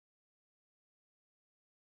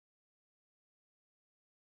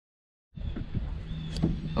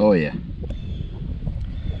Oh yeah.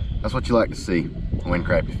 That's what you like to see when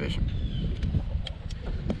crappie fishing.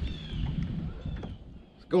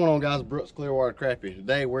 What's going on, guys? Brooks Clearwater Crappie.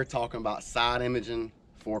 Today we're talking about side imaging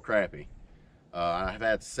for crappie. I've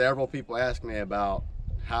had several people ask me about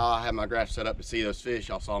how I have my graph set up to see those fish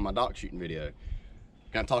y'all saw in my dock shooting video.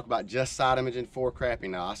 Gonna talk about just side imaging for crappie.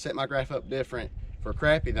 Now, I set my graph up different for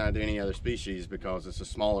crappie than I do any other species because it's a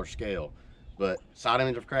smaller scale. But side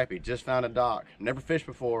image of crappie, just found a dock, never fished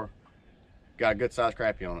before, got a good sized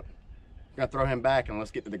crappie on it. Gonna throw him back and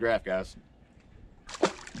let's get to the graph, guys.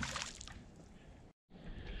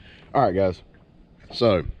 All right, guys,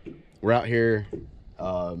 so we're out here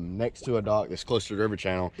next to a dock that's close to the river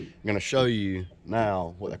channel. I'm gonna show you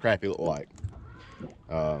now what the crappie look like.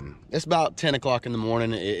 It's about 10 o'clock in the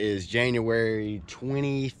morning. It is January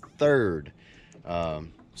 23rd.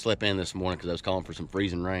 Slept in this morning because I was calling for some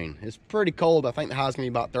freezing rain. It's pretty cold. I think the high's gonna be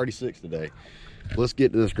about 36 today. Let's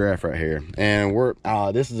get to this graph right here. And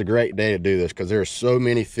this is a great day to do this because there's so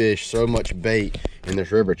many fish, so much bait in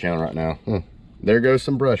this river channel right now. There goes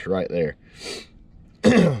some brush right there.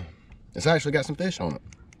 It's actually got some fish on it,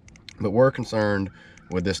 but we're concerned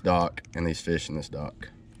with this dock and these fish in this dock.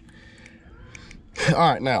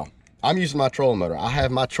 All right, now I'm using my trolling motor. I have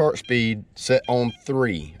my chart speed set on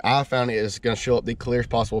 3. I found it is going to show up the clearest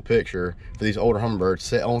possible picture for these older hummingbirds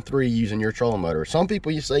set on 3 using your trolling motor. Some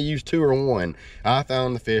people you say use 2 or 1. I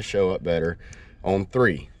found the fish show up better on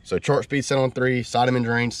 3. So chart speed set on 3, side image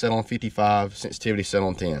range set on 55, sensitivity set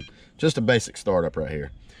on 10. Just a basic startup right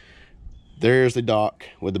here. There's the dock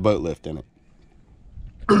with the boat lift in it.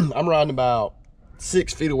 I'm riding about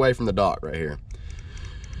 6 feet away from the dock right here.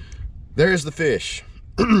 There's the fish.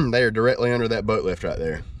 They are directly under that boat lift right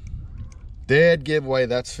there. Dead giveaway,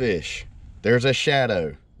 that's fish. There's a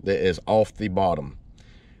shadow that is off the bottom.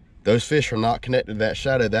 Those fish are not connected to that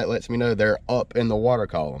shadow. That lets me know they're up in the water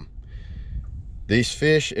column. These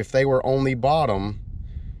fish, if they were on the bottom,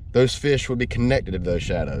 those fish would be connected to those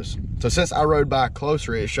shadows. So since I rode by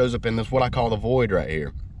closer, it shows up in this, what I call the void right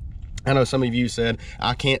here. I know some of you said,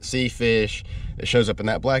 I can't see fish that shows up in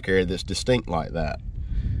that black area that's distinct like that.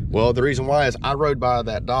 Well, the reason why is I rode by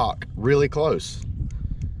that dock really close.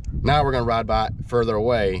 Now we're gonna ride by it further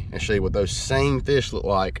away and show you what those same fish look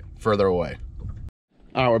like further away.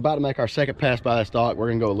 All right, we're about to make our second pass by this dock. We're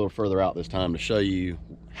gonna go a little further out this time to show you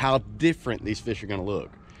how different these fish are gonna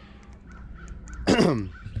look.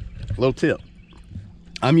 Little tip.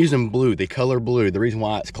 I'm using blue, the color blue. The reason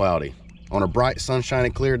why it's cloudy. On a bright, sunshiny,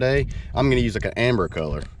 clear day, I'm gonna use like an amber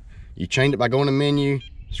color. You change it by going to menu,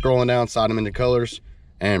 scrolling down, side them into colors.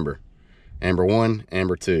 Amber, amber 1,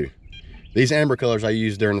 amber 2. These amber colors I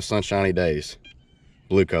use during the sunshiny days.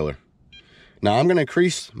 Blue color. Now I'm gonna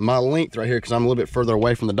increase my length right here because I'm a little bit further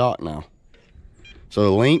away from the dock now. So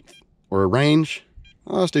the length or range,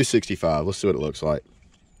 let's do 65. Let's see what it looks like.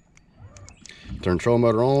 Turn trolling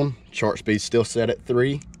motor on, chart speed still set at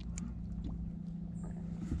 3.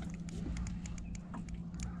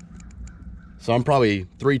 So I'm probably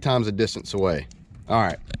 3 times the distance away. All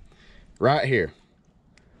right, right here.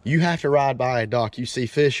 You have to ride by a dock you see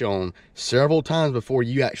fish on several times before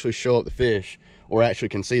you actually show up the fish or actually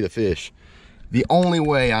can see the fish. The only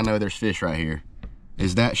way I know there's fish right here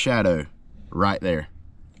is that shadow right there.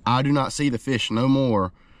 I do not see the fish no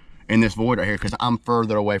more in this void right here because I'm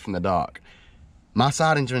further away from the dock. My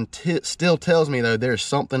side engine still tells me though there's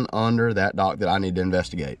something under that dock that I need to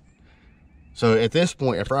investigate. So at this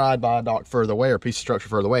point, if I ride by a dock further away or a piece of structure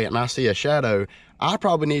further away and I see a shadow, I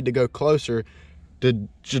probably need to go closer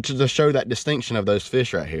to show that distinction of those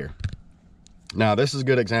fish right here. Now this is a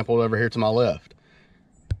good example over here to my left.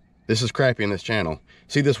 This is crappie in this channel.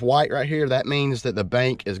 See this white right here? That means that the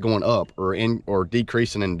bank is going up or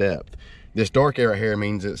decreasing in depth. This dark area here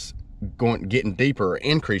means it's getting deeper or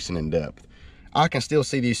increasing in depth. I can still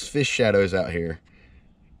see these fish shadows out here.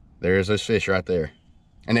 There's those fish right there.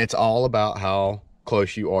 And it's all about how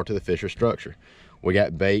close you are to the fish or structure. We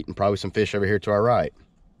got bait and probably some fish over here to our right.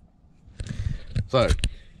 So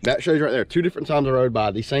that shows you right there, 2 different times I rode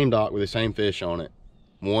by the same dock with the same fish on it.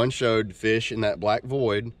 One showed fish in that black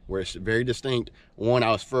void where it's very distinct. One,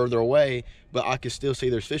 I was further away, but I could still see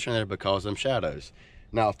there's fish in there because of them shadows.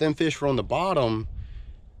 Now, if them fish were on the bottom,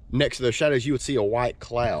 next to those shadows, you would see a white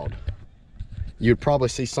cloud. You'd probably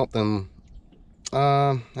see something,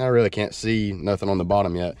 I really can't see nothing on the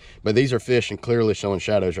bottom yet, but these are fish and clearly showing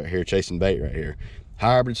shadows right here, chasing bait right here.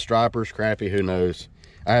 Hybrid, stripers, crappie, who knows?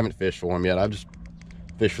 I haven't fished for them yet. I've just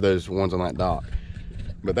fished for those ones on that dock.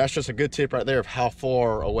 But that's just a good tip right there of how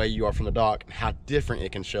far away you are from the dock and how different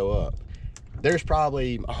it can show up. there's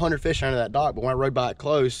probably 100 fish under that dock, but when I rode by it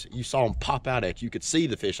close, you saw them pop out at you. You could see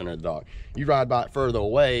the fish under the dock. You ride by it further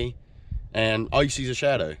away, and all you see is a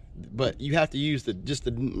shadow. But you have to use just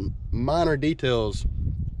the minor details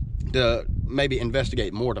to maybe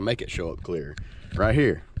investigate more to make it show up clear. Right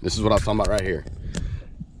here, this is what I'm talking about right here.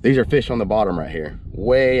 These are fish on the bottom right here,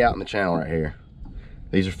 way out in the channel right here.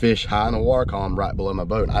 These are fish high in the water column right below my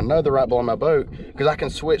boat. I know they're right below my boat because I can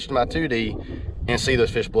switch to my 2D and see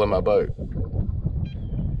those fish below my boat.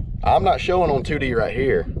 I'm not showing on 2D right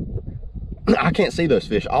here. I can't see those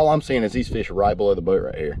fish. All I'm seeing is these fish right below the boat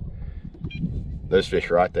right here. Those fish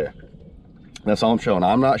right there. That's all I'm showing.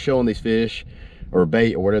 I'm not showing these fish or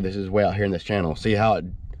bait or whatever this is way out here in this channel. See how it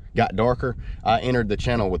got darker? I entered the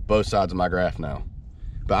channel with both sides of my graph now.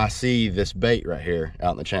 But I see this bait right here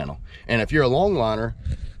out in the channel. And if you're a long liner,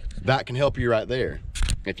 that can help you right there.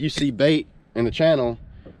 If you see bait in the channel,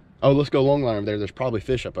 oh, let's go long line over there, there's probably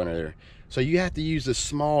fish up under there. So you have to use the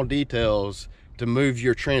small details to move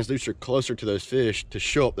your transducer closer to those fish to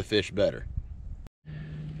show up the fish better.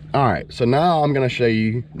 All right, so now I'm gonna show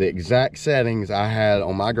you the exact settings I had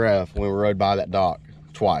on my graph when we rode by that dock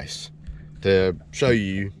twice to show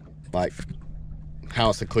you like how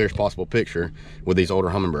it's the clearest possible picture with these older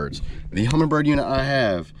Humminbirds. The Humminbird unit I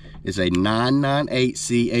have is a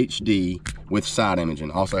 998C HD with side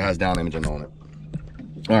imaging, also has down imaging on it.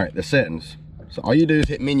 All right, the settings. So all you do is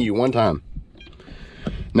hit menu one time.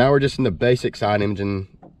 Now we're just in the basic side imaging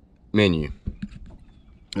menu.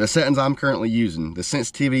 The settings I'm currently using, the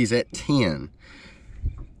sensitivity is at 10.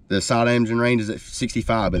 The side imaging range is at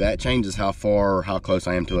 65, but that changes how far or how close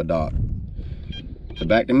I am to a dock. So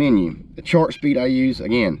back to menu. The chart speed I use,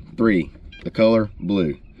 again, 3. The color,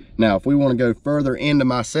 blue. Now, if we want to go further into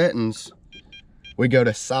my settings, we go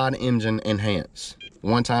to side imaging enhance.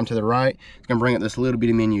 One time to the right, it's gonna bring up this little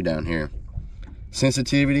bitty menu down here.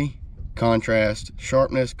 Sensitivity, contrast,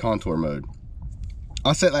 sharpness, contour mode.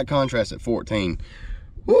 I set that contrast at 14.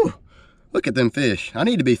 Woo, look at them fish. I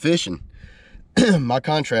need to be fishing. My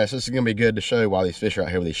contrast, this is gonna be good to show why these fish are out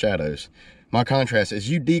here with these shadows. My contrast, as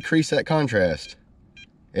you decrease that contrast,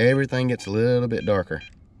 everything gets a little bit darker.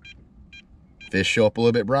 Fish show up a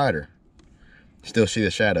little bit brighter. Still see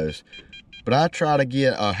the shadows. But I try to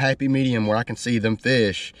get a happy medium where I can see them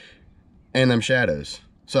fish and them shadows.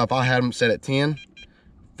 So if I had them set at 10,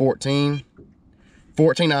 14,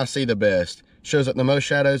 14 I see the best. Shows up the most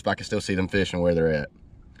shadows, but I can still see them fish and where they're at.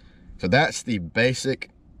 So that's the basic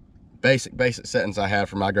settings I have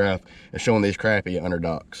for my graph and showing these crappie under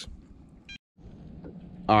docks.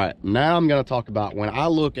 All right, now I'm gonna talk about when I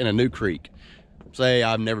look in a new creek. Say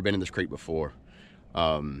I've never been in this creek before.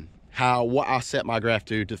 What I set my graph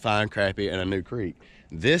to find crappie in a new creek.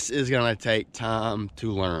 This is gonna take time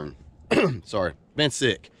to learn. Sorry, been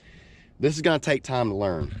sick. This is gonna take time to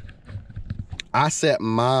learn. I set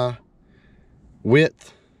my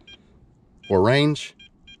width or range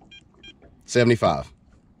 75.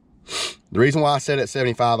 The reason why I set it at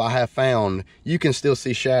 75, I have found you can still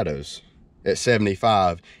see shadows at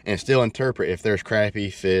 75 and still interpret if there's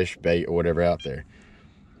crappie, fish, bait, or whatever out there.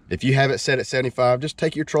 If you have it set at 75, just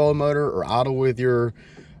take your trolling motor or idle with your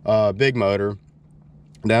big motor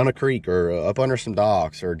down a creek or up under some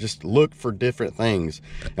docks, or just look for different things.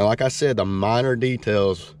 And like I said, the minor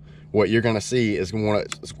details, what you're gonna see is going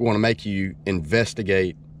to make you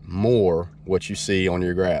investigate more what you see on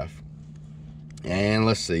your graph. And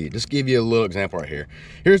let's see, just give you a little example right here.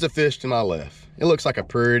 Here's a fish to my left. It looks like a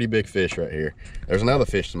pretty big fish right here. There's another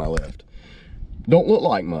fish to my left. Don't look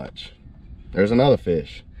like much. There's another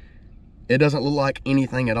fish. It doesn't look like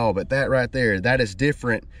anything at all, but that right there, that is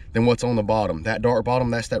different than what's on the bottom. That dark bottom,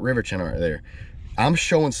 that's that river channel right there. I'm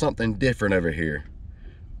showing something different over here.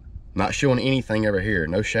 Not showing anything over here.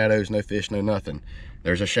 No shadows, no fish, no nothing.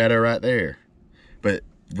 There's a shadow right there. But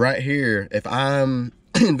right here, if I'm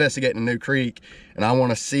investigating a new creek and I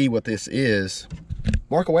want to see what this is,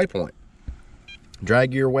 mark a waypoint.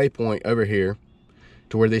 Drag your waypoint over here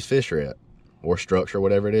to where these fish are at, or structure,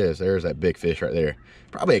 whatever it is. There's that big fish right there.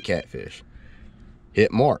 Probably a catfish.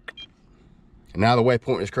 Hit mark. And now the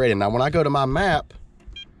waypoint is created. Now when I go to my map,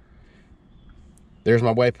 there's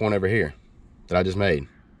my waypoint over here that I just made.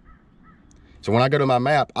 So when I go to my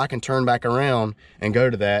map, I can turn back around and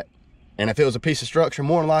go to that. And if it was a piece of structure,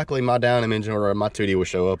 more than likely my down imaging or my 2D will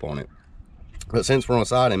show up on it. But since we're on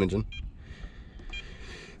side imaging,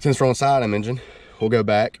 we'll go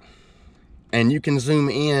back and you can zoom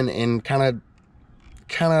in and kind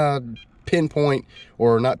of pinpoint,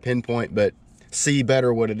 or not pinpoint, but see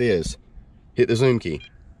better what it is. Hit the zoom key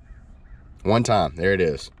one time. There it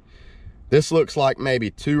is. This looks like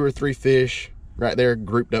maybe 2 or 3 fish right there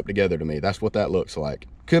grouped up together to me. That's what that looks like.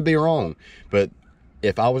 Could be wrong, but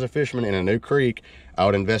if I was a fisherman in a new creek, I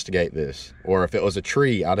would investigate this. Or if it was a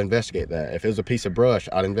tree, I'd investigate that. If it was a piece of brush,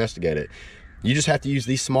 I'd investigate it. You just have to use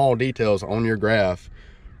these small details on your graph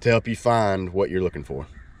to help you find what you're looking for.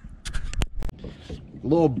 A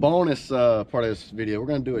little bonus part of this video, we're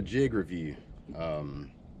gonna do a jig review.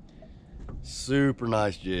 Super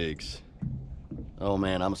nice jigs. Oh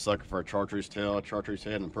man, I'm a sucker for a chartreuse tail, a chartreuse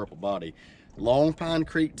head, and a purple body. Long Pine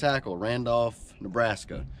Creek Tackle, Randolph,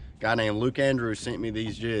 Nebraska. Guy named Luke Andrews sent me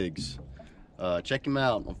these jigs. Check him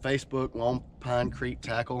out on Facebook, Long Pine Creek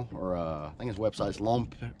Tackle, or I think his website's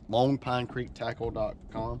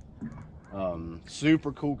longpinecreektackle.com.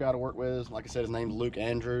 Super cool guy to work with. Like I said, his name's Luke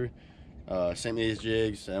Andrew. Sent me these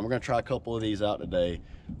jigs, and we're gonna try a couple of these out today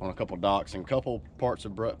on a couple docks and a couple parts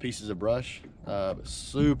of pieces of brush. But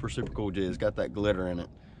super cool jigs. Got that glitter in it.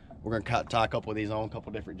 We're gonna tie a couple of these on, a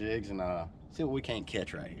couple different jigs, and see what we can't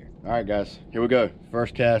catch right here. All right, guys, here we go.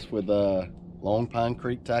 First cast with Long Pine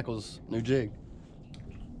Creek Tackle's new jig.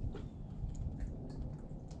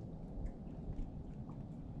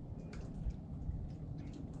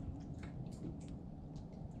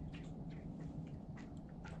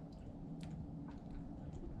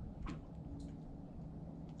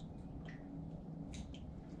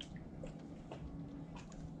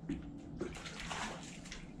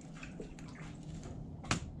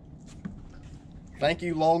 Thank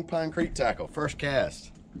you, Long Pine Creek Tackle. First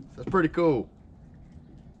cast. That's pretty cool.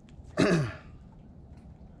 Not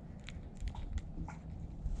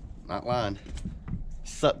lying.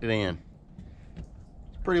 Sucked it in.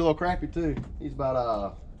 It's a pretty little crappie too. He's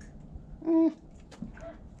about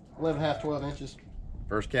 11.5, 12 inches.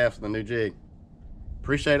 First cast with a new jig.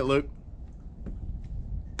 Appreciate it, Luke.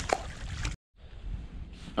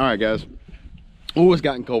 All right, guys. Oh, it's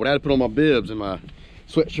gotten cold. I had to put on my bibs and my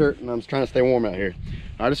sweatshirt, and I'm just trying to stay warm out here.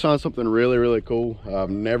 I just found something really cool. I've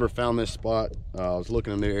never found this spot. I was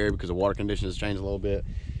looking in a new area because the water conditions changed a little bit.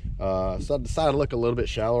 So I decided to look a little bit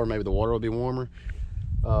shallower. Maybe the water will be warmer.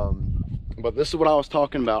 But this is what I was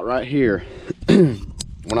talking about right here.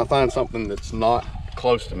 When I find something that's not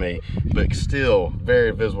close to me, but still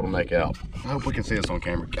very visible to make out. I hope we can see this on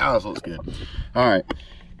camera. God, this looks good. All right,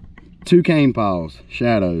 2 cane piles,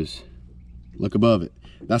 shadows. Look above it.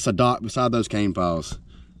 That's a dock beside those cane piles.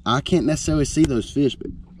 I can't necessarily see those fish, but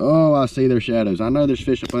oh, I see their shadows. I know there's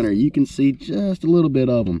fish up under. You can see just a little bit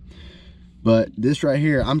of them. But this right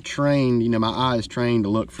here, I'm trained, you know, my eye is trained to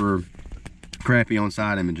look for crappie on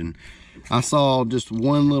side imaging. I saw just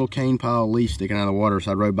one little cane pile leaf sticking out of the water,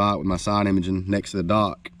 so I rode by it with my side imaging next to the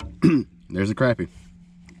dock. There's a crappie.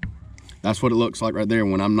 That's what it looks like right there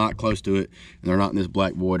when I'm not close to it and they're not in this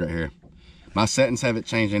black void right here. My settings haven't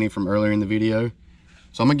changed any from earlier in the video.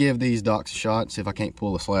 So I'm gonna give these docks a shot, see if I can't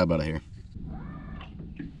pull the slab out of here.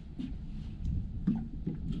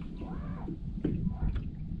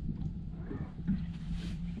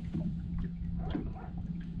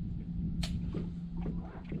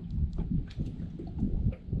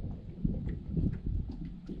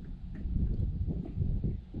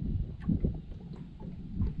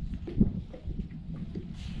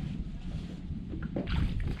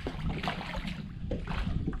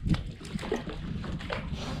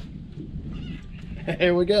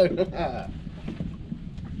 Here we go.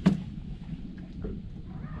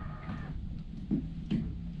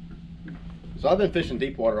 So I've been fishing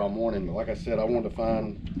deep water all morning, but like I said, I wanted to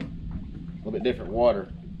find a little bit different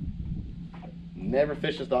water. Never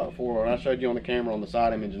fished this dock before. When I showed you on the camera on the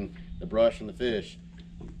side image and the brush and the fish,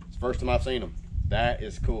 it's the first time I've seen them. That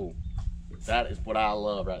is cool. That is what I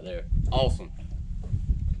love right there. Awesome.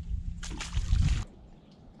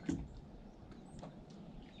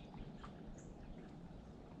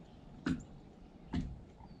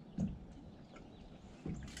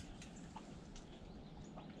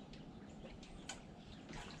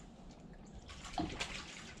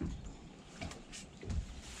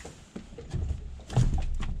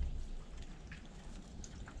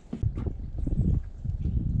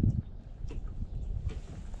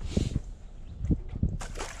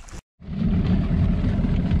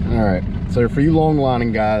 All right, so for you long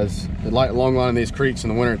lining guys that like long lining these creeks in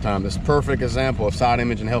the winter time, this is a perfect example of side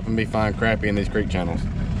imaging helping me find crappie in these creek channels.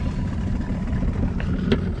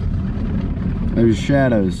 There's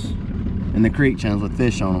shadows in the creek channels with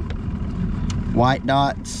fish on them. White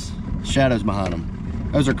dots, shadows behind them.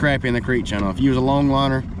 Those are crappie in the creek channel. If you use a long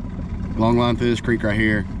liner, long line through this creek right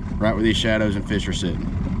here, right where these shadows and fish are sitting.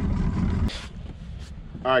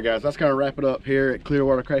 All right guys, that's gonna wrap it up here at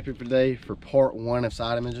Clearwater Crappie for today for part 1 of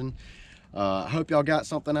side imaging. I hope y'all got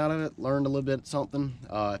something out of it, learned a little bit of something.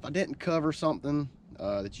 If I didn't cover something,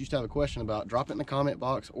 that you used to have a question about, drop it in the comment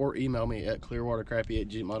box or email me at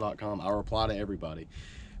clearwatercrappie@gmail.com. I'll reply to everybody.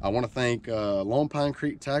 I want to thank Lone Pine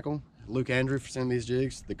Creek Tackle, Luke Andrew, for sending these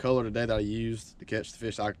jigs. The color today that I used to catch the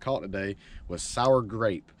fish I caught today was sour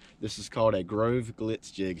grape. This is called a Grove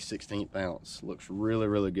Glitz jig, 16th ounce. Looks really,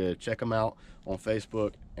 really good. Check him out on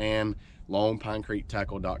Facebook and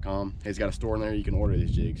lonepinecreektackle.com. He's got a store in there you can order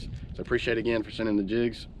these jigs. So appreciate again for sending the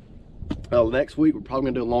jigs. Next week we're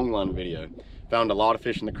probably gonna do a long line video. Found a lot of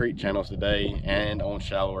fish in the creek channels today and on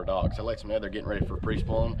shallower docks. I let some know they're getting ready for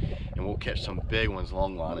pre-spawn, and we'll catch some big ones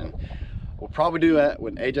long lining. We'll probably do that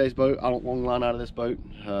with AJ's boat. I don't long line out of this boat,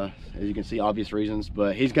 as you can see, obvious reasons,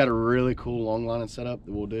 but he's got a really cool long lining setup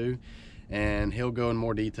that we'll do, and he'll go in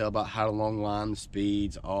more detail about how to long line, the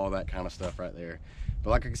speeds, all that kind of stuff right there.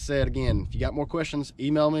 But like I said, again, if you got more questions,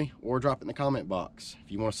 email me or drop it in the comment box.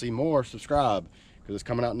 If you want to see more, subscribe, because it's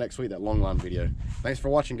coming out next week, that long line video. Thanks for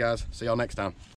watching, guys. See y'all next time.